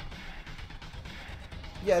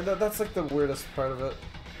 Yeah, that's like the weirdest part of it.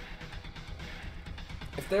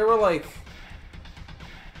 If there were like,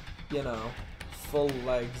 you know, full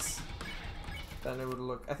legs, then it would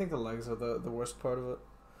look... I think the legs are the worst part of it.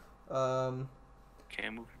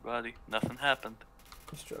 Can't move your body. Nothing happened.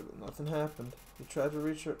 You struggled, nothing happened. You tried to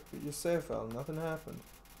reach your save file, nothing happened.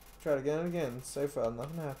 Tried again and again, save file,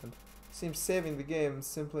 nothing happened. Seems saving the game is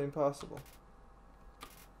simply impossible.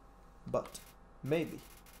 But maybe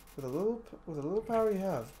with a little power you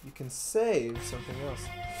have, you can save something else.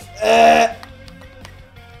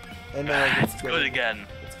 And now It's good again.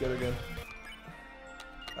 It's good again.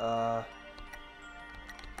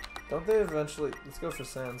 Don't they eventually? Let's go for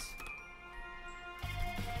Sands.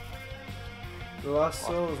 The lost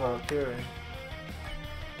souls are appearing.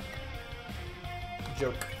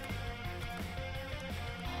 Joke.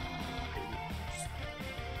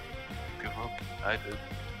 Give up. I did.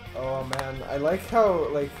 Oh man, I like how,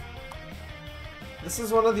 like, this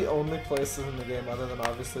is one of the only places in the game, other than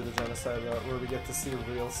obviously the genocide route, where we get to see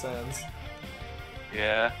real Sans.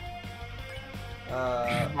 Yeah.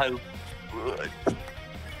 Uh, I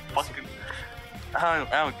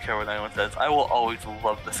don't care what anyone says. I will always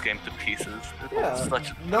love this game to pieces. It's yeah,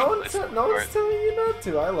 such a no place one's to telling start. you not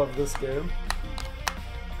to. I love this game.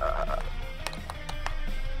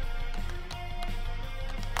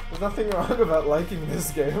 There's nothing wrong about liking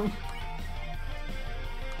this game.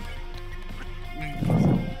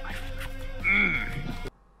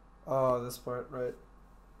 Oh, this part, right.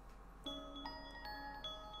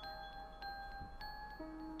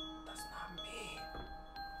 That's not me.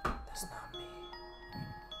 That's not me.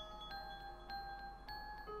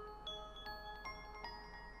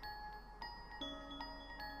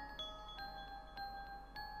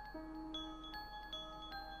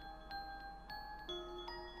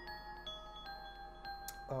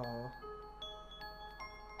 Oh.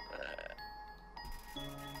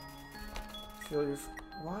 Feel your...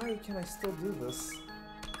 Why can I still do this?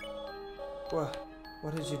 What?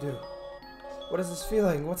 What did you do? What is this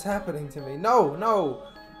feeling? What's happening to me? No, no!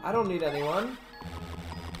 I don't need anyone.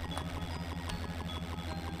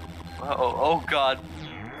 Oh god.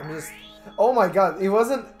 I'm just... Oh my god, he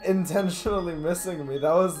wasn't intentionally missing me.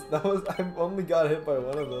 That was... I only got hit by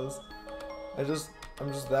one of those. I'm just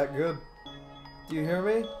that good. Do you hear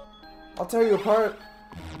me? I'll tear you apart.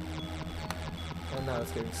 And now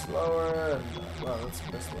it's getting slower, and... Wow, that's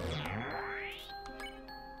pretty slower.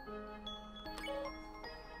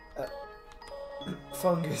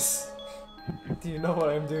 Fungus. Do you know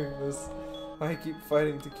why I'm doing this? Why I keep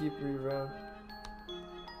fighting to keep you around?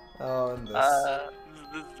 Oh, and this.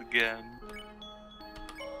 This again.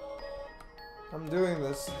 I'm doing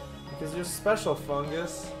this because you're special,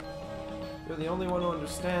 Fungus. You're the only one who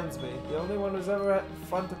understands me. The only one who's ever had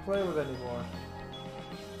fun to play with anymore.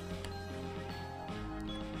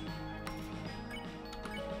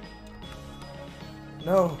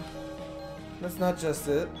 No. That's not just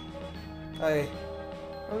it. I'm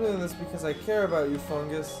doing this because I care about you,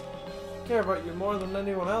 Fungus. I care about you more than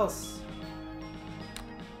anyone else.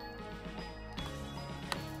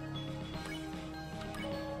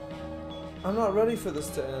 I'm not ready for this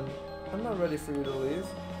to end. I'm not ready for you to leave.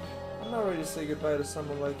 I'm not ready to say goodbye to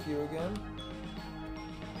someone like you again.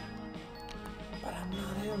 But I'm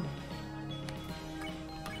not him.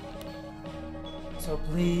 So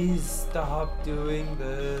please stop doing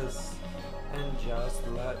this and just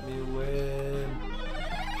let me win.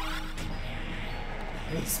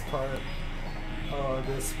 This part. Oh,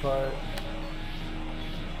 this part.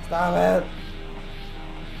 Stop it!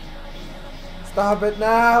 Stop it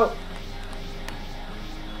now!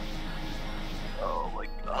 Oh my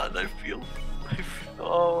god, I feel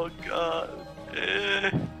oh god.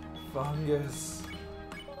 Fungus.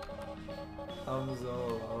 I'm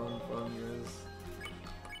so alone, Fungus.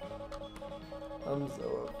 I'm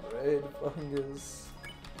so afraid, Fungus.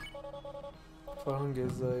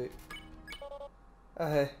 Fungus, I...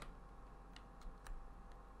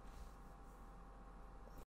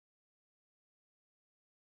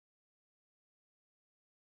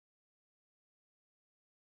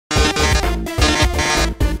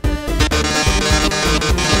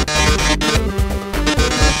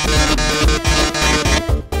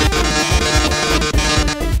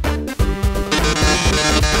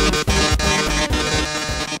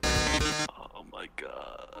 Oh my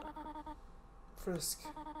god. Frisk.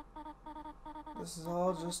 This is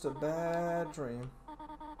all just a bad dream.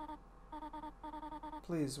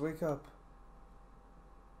 Please, wake up.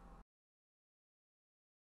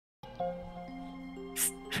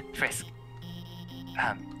 Frisk.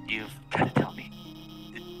 You've gotta tell me.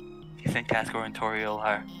 Do you think Asgore and Toriel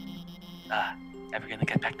are, ever gonna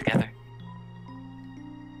get back together?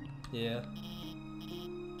 Yeah.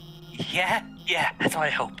 Yeah, that's what I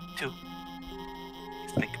hope, too.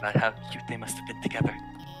 Just think about how cute they must have been together.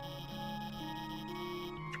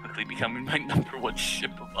 Quickly becoming my #1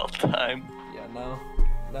 ship of all time. Yeah, no.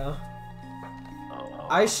 No. Oh.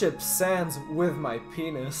 I ship Sans with my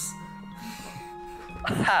penis.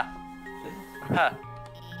 Ha! Ha!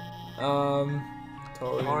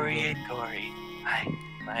 Tori and Gory.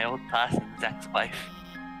 My old Dawson's ex-wife.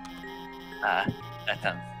 That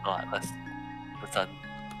sounds a lot less sudden.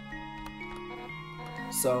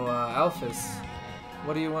 So, Alphys,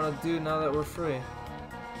 what do you want to do now that we're free?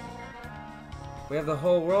 We have the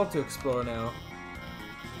whole world to explore now.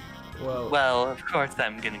 Well, of course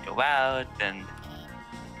I'm gonna go out and...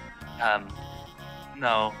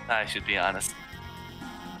 No, I should be honest.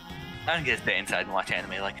 I'm gonna stay inside and watch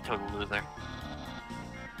anime like a total loser.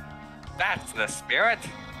 That's the spirit!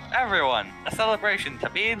 Everyone, a celebration to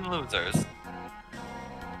being losers.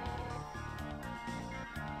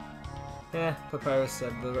 Yeah, Papyrus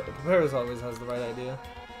said Papyrus always has the right idea.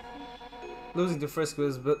 Losing to Frisk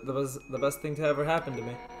was the best thing to ever happen to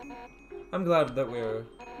me. I'm glad that we're...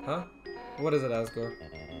 Huh? What is it, Asgore?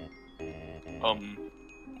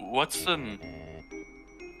 What's an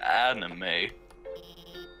anime?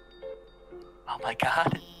 Oh my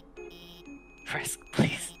god. Frisk,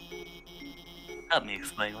 please. Help me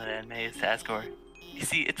explain what anime is to Asgore. You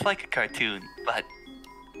see, it's like a cartoon, but...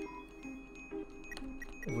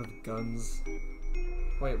 With guns.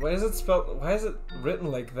 Wait, why is it spelled... Why is it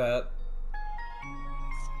written like that?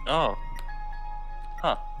 Oh.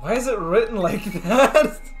 Huh. Why is it written like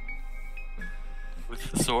that?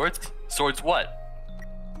 With swords? Swords what?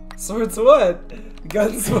 Swords what?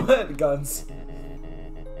 Guns what? Guns.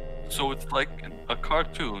 So it's like a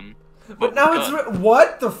cartoon. But now it's written...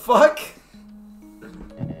 What the fuck?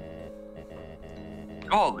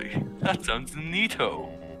 Golly, that sounds neato.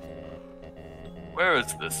 Where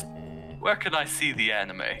is this? Where can I see the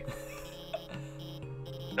anime?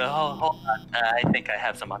 Hold on, I think I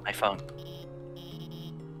have some on my phone.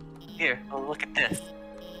 Here, look at this.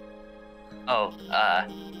 Oh,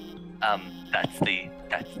 that's the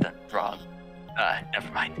wrong.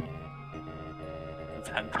 Never mind. It's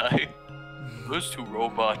hentai. Those two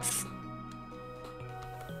robots.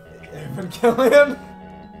 Evangelion?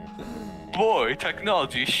 Boy,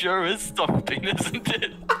 technology sure is something, isn't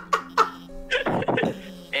it?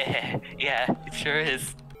 Yeah, it sure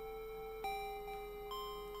is.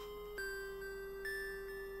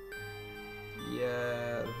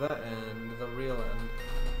 Yeah, that end, the real end.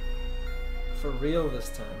 For real this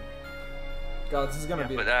time. God, this is gonna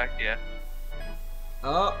be. But yeah.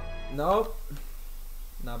 Oh, no.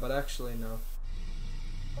 Nah, but actually, no.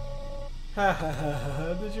 Ha ha ha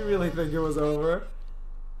ha. Did you really think it was over?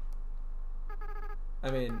 I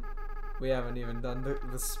mean, we haven't even done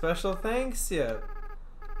the special thanks yet.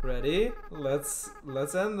 Ready? Let's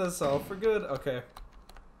end this all for good. Okay.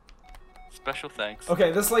 Special thanks.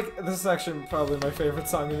 Okay, this is actually probably my favorite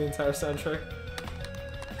song in the entire soundtrack.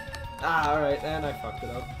 Ah, alright, and I fucked it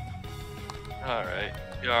up. Alright,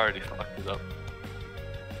 you already fucked it up.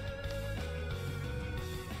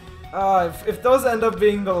 If those end up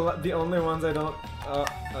being the only ones I don't...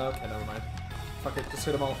 okay, never mind. Fuck it, just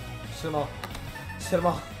hit them all. Just hit them all. Just hit them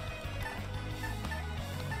all.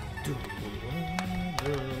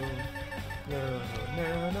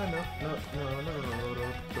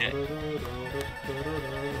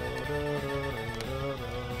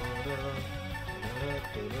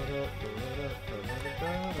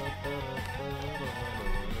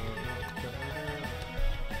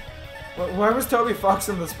 Why was Toby Fox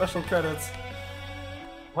in the special credits?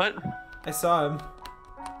 What? I saw him.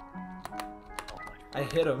 I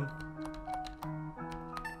hit him.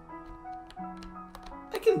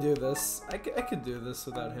 I can do this. I could do this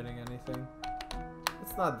without hitting anything.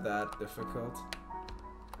 It's not that difficult.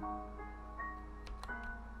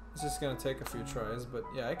 It's just gonna take a few tries, but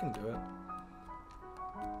yeah, I can do it.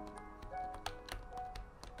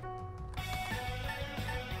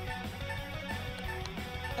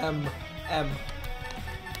 M.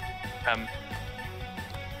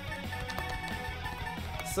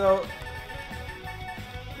 So,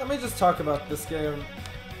 let me just talk about this game.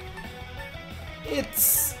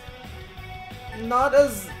 It's not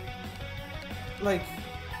as, like,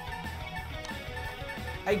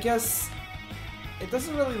 I guess it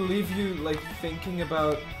doesn't really leave you, like, thinking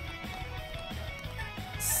about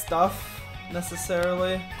stuff,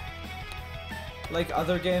 necessarily. Like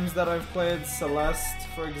other games that I've played, Celeste,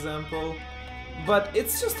 for example. But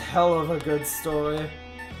it's just hell of a good story.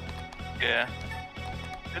 Yeah.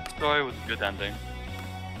 Good story with a good ending.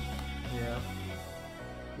 Yeah.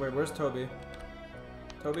 Wait, where's Toby?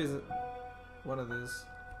 Toby's one of these.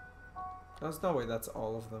 There's no way that's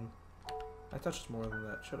all of them. I touched more than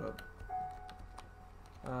that. Shut up.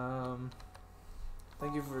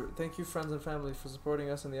 Thank you friends and family for supporting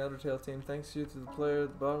us in the Undertale team. Thanks you to the player at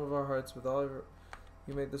the bottom of our hearts with all your...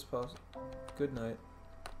 You made this possible. Good night.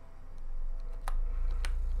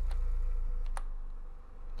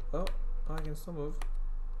 Oh, I can still move.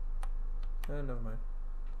 Never mind.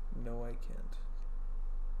 No, I can't.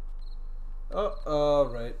 Oh,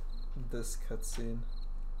 alright. This cutscene.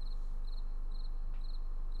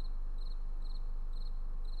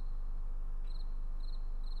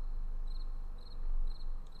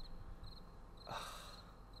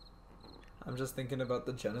 I'm just thinking about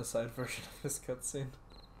the genocide version of this cutscene.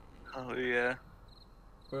 Oh yeah.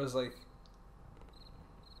 Where it's like,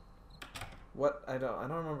 what? I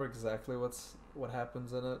don't remember exactly what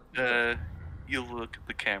happens in it. You look at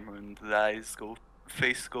the camera and the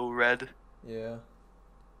face go red. Yeah.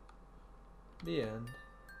 The end.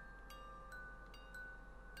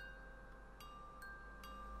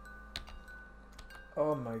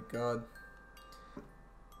 Oh my god.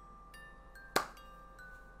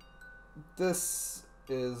 This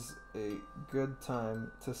is a good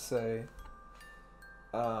time to say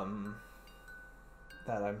that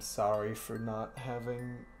I'm sorry for not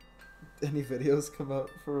having any videos come out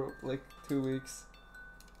for like 2 weeks.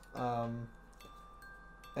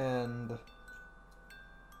 And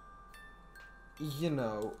you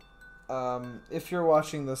know, if you're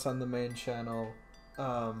watching this on the main channel,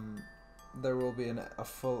 there will be an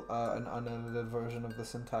unedited version of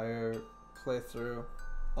this entire playthrough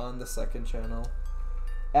on the second channel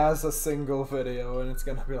as a single video, and it's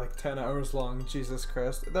gonna be like 10 hours long. Jesus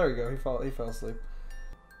Christ. There we go, he fell asleep.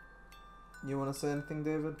 You wanna say anything,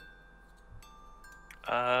 David?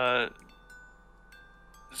 Hi.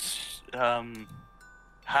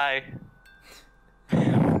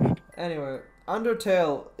 Anyway,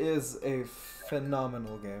 Undertale is a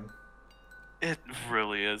phenomenal game. It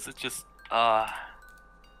really is. It just,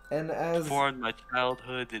 And as formed my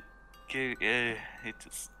childhood. It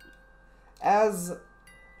just... As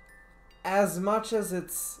much as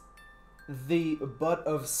it's the butt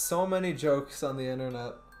of so many jokes on the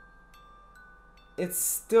internet, it's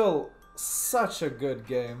still such a good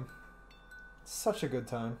game. Such a good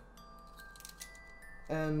time.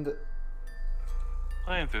 And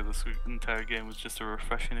playing through this entire game was just a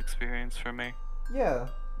refreshing experience for me. yeah,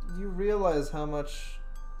 you realize how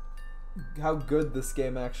good this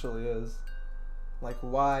game actually is. Like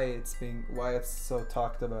why it's so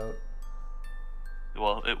talked about.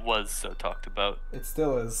 Well, it was so talked about. It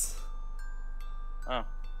still is. Oh.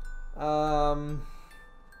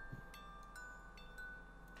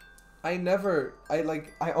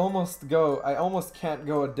 I almost can't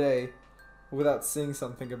go a day without seeing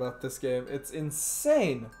something about this game. It's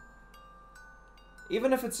insane.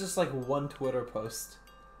 Even if it's just like one Twitter post.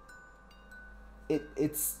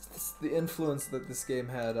 It's the influence that this game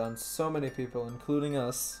had on so many people, including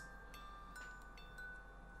us.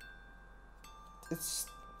 It's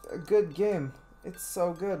a good game. It's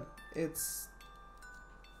so good. It's...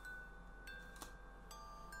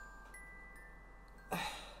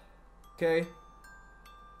 Okay.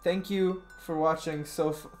 Thank you for watching.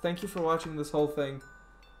 Thank you for watching this whole thing.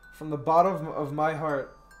 From the bottom of my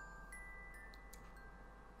heart.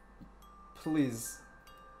 Please.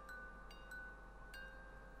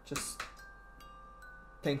 Just...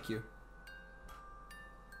 Thank you.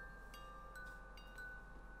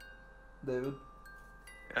 David?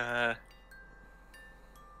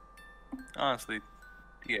 Honestly,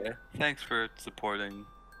 yeah. Thanks for supporting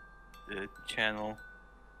the channel.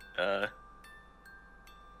 I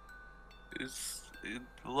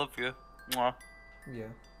love you. Mwah. Yeah.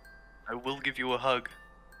 I will give you a hug.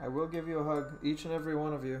 I will give you a hug, each and every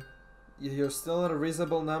one of you. You're still at a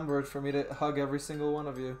reasonable number for me to hug every single one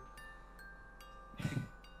of you.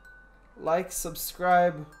 Like,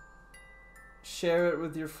 subscribe, share it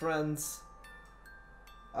with your friends.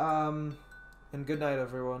 And good night,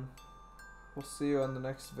 everyone. We'll see you on the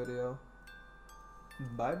next video.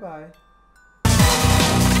 Bye bye.